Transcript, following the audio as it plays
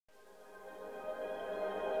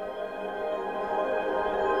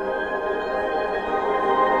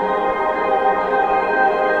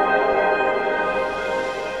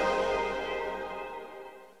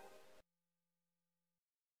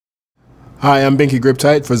Hi, I'm Binky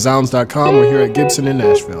Griptite for zZounds.com. We're here at Gibson in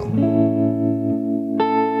Nashville.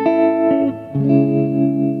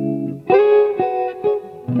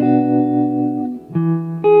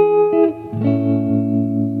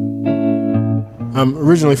 I'm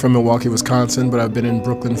originally from Milwaukee, Wisconsin, but I've been in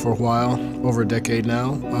Brooklyn for a while, over a decade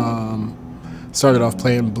now. Started off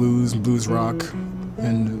playing blues and blues rock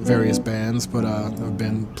in various bands, but I've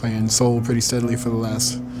been playing soul pretty steadily for the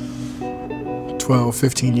last 12,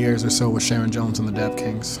 15 years or so with Sharon Jones and the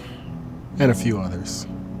Dap-Kings, and a few others.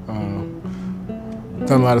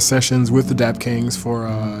 Done a lot of sessions with the Dap-Kings for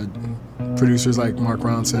producers like Mark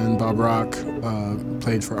Ronson, Bob Rock,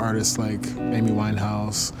 played for artists like Amy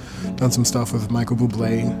Winehouse, done some stuff with Michael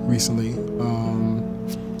Bublé recently.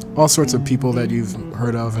 All sorts of people that you've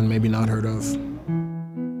heard of and maybe not heard of.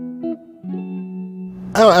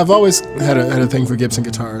 I've always had a thing for Gibson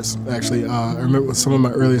guitars, actually. I remember some of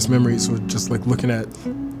my earliest memories were just like looking at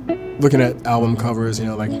album covers, you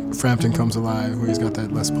know, like Frampton Comes Alive, where he's got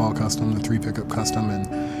that Les Paul custom, the 3-pickup custom,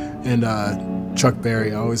 and Chuck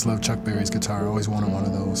Berry. I always loved Chuck Berry's guitar. I always wanted one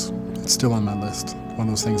of those. It's still on my list, one of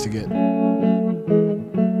those things to get.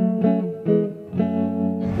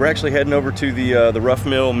 We're actually heading over to the rough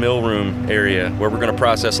mill room area where we're going to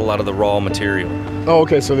process a lot of the raw material. Oh,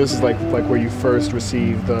 okay. So this is like where you first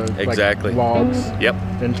receive the exactly logs. Yep.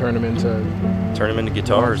 And turn them into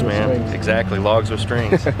guitars, man. Strings. Exactly, logs with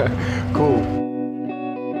strings. Cool.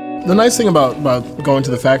 The nice thing about going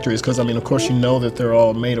to the factories, because I mean, of course, you know that they're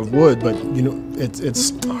all made of wood, but you know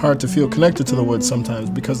it's hard to feel connected to the wood sometimes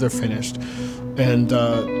because they're finished, and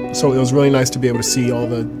so it was really nice to be able to see all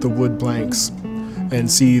the wood blanks and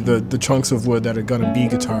see the chunks of wood that are going to be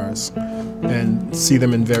guitars, and see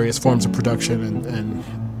them in various forms of production, and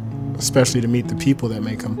especially to meet the people that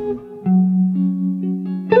make them.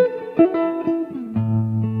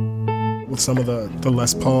 With some of the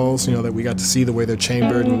Les Pauls, you know, that we got to see the way they're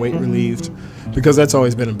chambered and weight relieved, because that's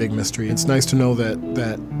always been a big mystery. It's nice to know that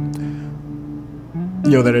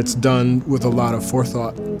you know that it's done with a lot of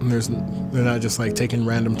forethought, and they're not just like taking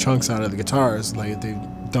random chunks out of the guitars. Like they've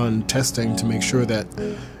done testing to make sure that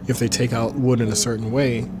if they take out wood in a certain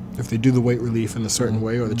way, if they do the weight relief in a certain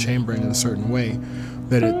way or the chambering in a certain way,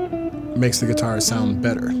 that it makes the guitar sound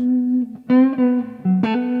better.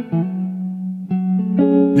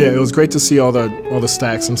 Yeah, it was great to see all the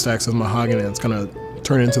stacks and stacks of mahogany that's gonna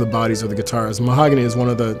turn into the bodies of the guitars. Mahogany is one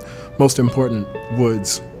of the most important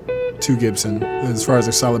woods to Gibson as far as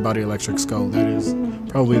their solid body electrics go. That is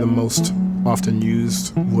probably the most often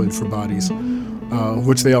used wood for bodies,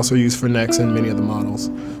 which they also use for necks in many of the models.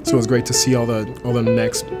 So it was great to see all the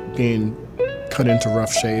necks being cut into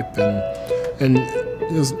rough shape, and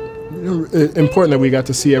it was important that we got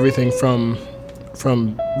to see everything from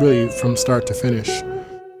start to finish.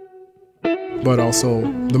 But also,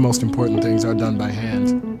 the most important things are done by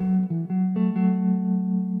hand.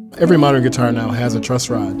 Every modern guitar now has a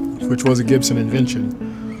truss rod, which was a Gibson invention.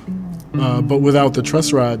 But without the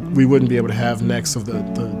truss rod, we wouldn't be able to have necks of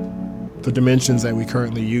the dimensions that we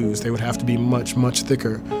currently use. They would have to be much, much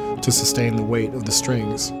thicker to sustain the weight of the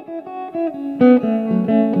strings.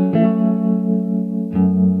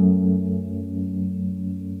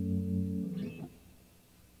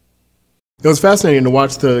 It was fascinating to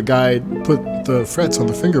watch the guy put the frets on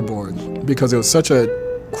the fingerboard, because it was such a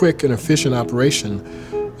quick and efficient operation,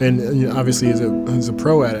 and you know, obviously he's a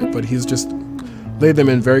pro at it, but he's just laid them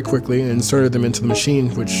in very quickly and inserted them into the machine,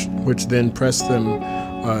 which then pressed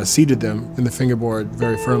them, seated them in the fingerboard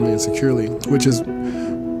very firmly and securely, which is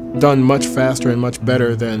done much faster and much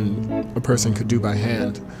better than a person could do by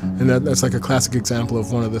hand. And that's like a classic example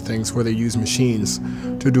of one of the things where they use machines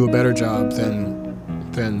to do a better job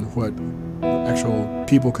than what actual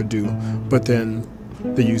people could do, but then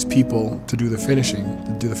they use people to do the finishing,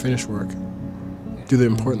 to do the finish work, do the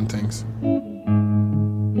important things.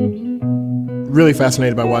 Really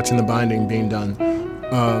fascinated by watching the binding being done.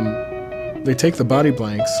 They take the body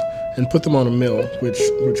blanks and put them on a mill, which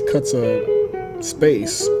cuts a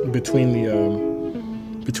space between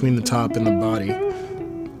the top and the body,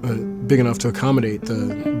 big enough to accommodate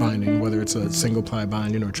the binding, whether it's a single ply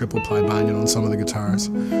binding or triple ply binding on some of the guitars.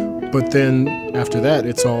 But then after that,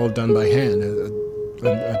 it's all done by hand.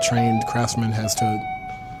 A trained craftsman has to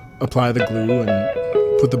apply the glue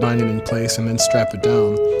and put the binding in place and then strap it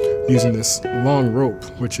down using this long rope,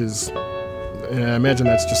 which is, and I imagine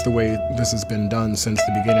that's just the way this has been done since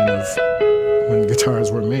the beginning of when guitars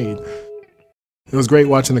were made. It was great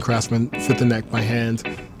watching the craftsman fit the neck by hand,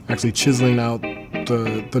 actually chiseling out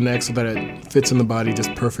the neck so that it fits in the body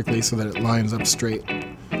just perfectly, so that it lines up straight.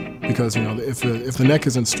 Because, you know, if the neck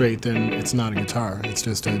isn't straight, then it's not a guitar. It's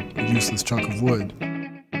just a useless chunk of wood.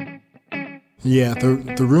 Yeah,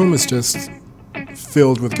 the room is just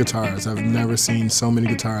filled with guitars. I've never seen so many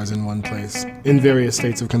guitars in one place, in various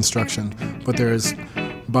states of construction. But there's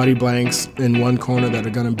body blanks in one corner that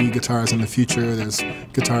are going to be guitars in the future. There's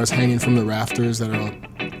guitars hanging from the rafters that are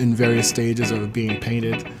in various stages of being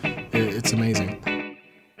painted. It's amazing.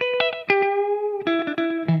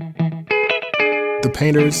 The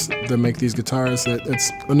painters that make these guitars,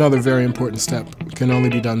 it's another very important step. It can only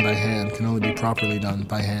be done by hand, can only be properly done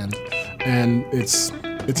by hand. And it's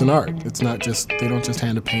an art. It's not just, they don't just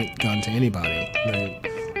hand a paint gun to anybody.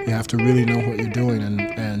 You have to really know what you're doing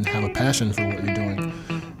and have a passion for what you're doing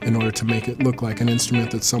in order to make it look like an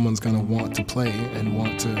instrument that someone's going to want to play and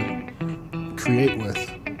want to create with.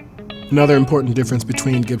 Another important difference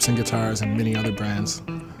between Gibson guitars and many other brands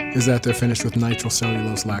is that they're finished with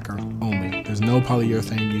nitrocellulose lacquer only. There's no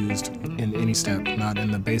polyurethane used in any step, not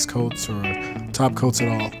in the base coats or top coats at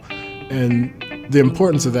all. And the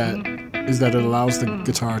importance of that is that it allows the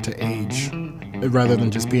guitar to age rather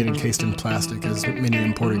than just being encased in plastic as many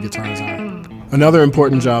imported guitars are. Another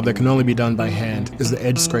important job that can only be done by hand is the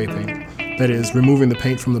edge scraping, that is, removing the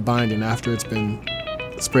paint from the binding after it's been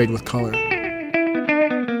sprayed with color.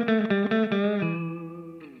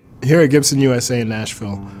 Here at Gibson USA in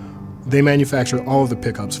Nashville, they manufacture all of the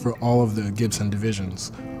pickups for all of the Gibson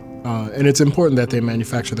divisions. And it's important that they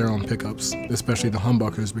manufacture their own pickups, especially the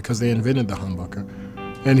humbuckers, because they invented the humbucker.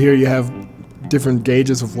 And here you have different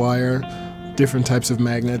gauges of wire, different types of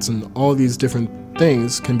magnets, and all these different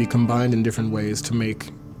things can be combined in different ways to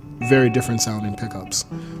make very different sounding pickups.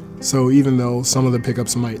 So even though some of the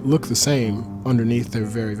pickups might look the same, underneath they're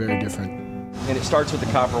very, very different. And it starts with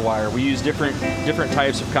the copper wire. We use different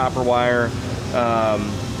types of copper wire.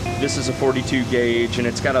 This is a 42 gauge, and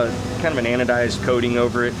it's got a kind of an anodized coating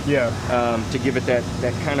over it. Yeah. To give it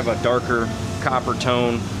that kind of a darker copper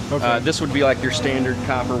tone. Okay. This would be like your standard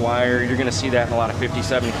copper wire. You're going to see that in a lot of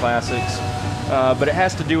 57 classics. But it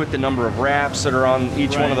has to do with the number of wraps that are on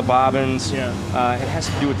each one of the bobbins. Yeah. It has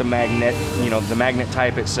to do with the magnet, the magnet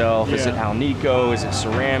type itself. Yeah. Is it Alnico? Is it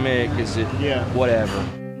ceramic? Is it whatever?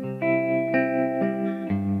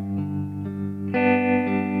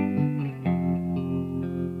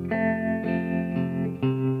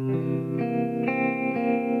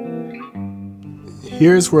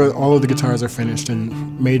 Here's where all of the guitars are finished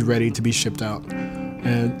and made ready to be shipped out.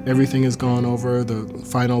 And everything is gone over, the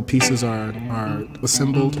final pieces are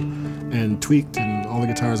assembled and tweaked, and all the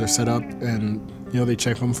guitars are set up, and they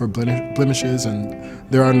check them for blemishes, and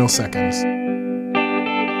there are no seconds.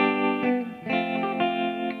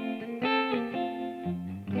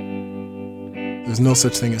 There's no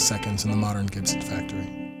such thing as seconds in the modern Gibson factory.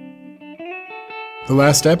 The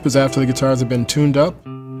last step is after the guitars have been tuned up.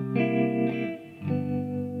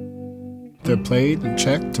 They're played and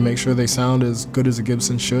checked to make sure they sound as good as a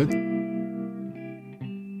Gibson should.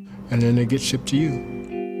 And then they get shipped to you.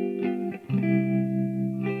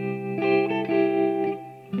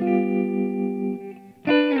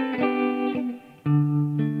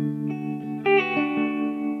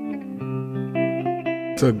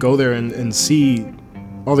 To go there and see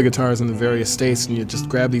all the guitars in the various states, and you just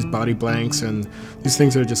grab these body blanks and these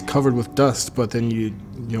things that are just covered with dust, but then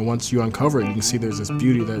once you uncover it, you can see there's this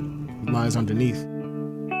beauty that lies underneath.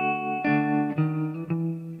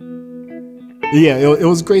 Yeah, it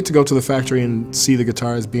was great to go to the factory and see the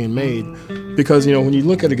guitars being made, because when you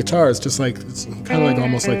look at a guitar, it's kind of like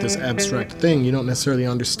almost like this abstract thing. You don't necessarily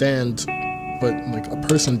understand, but like a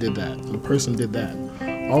person did that, and a person did that.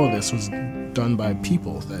 All of this was done by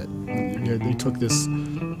people that they took this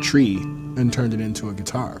tree and turned it into a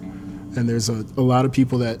guitar. And there's a lot of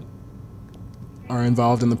people that are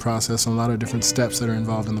involved in the process, and a lot of different steps that are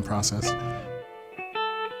involved in the process.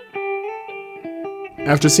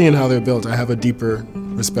 After seeing how they're built, I have a deeper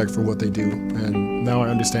respect for what they do, and now I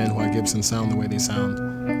understand why Gibsons sound the way they sound.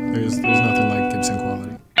 There's nothing like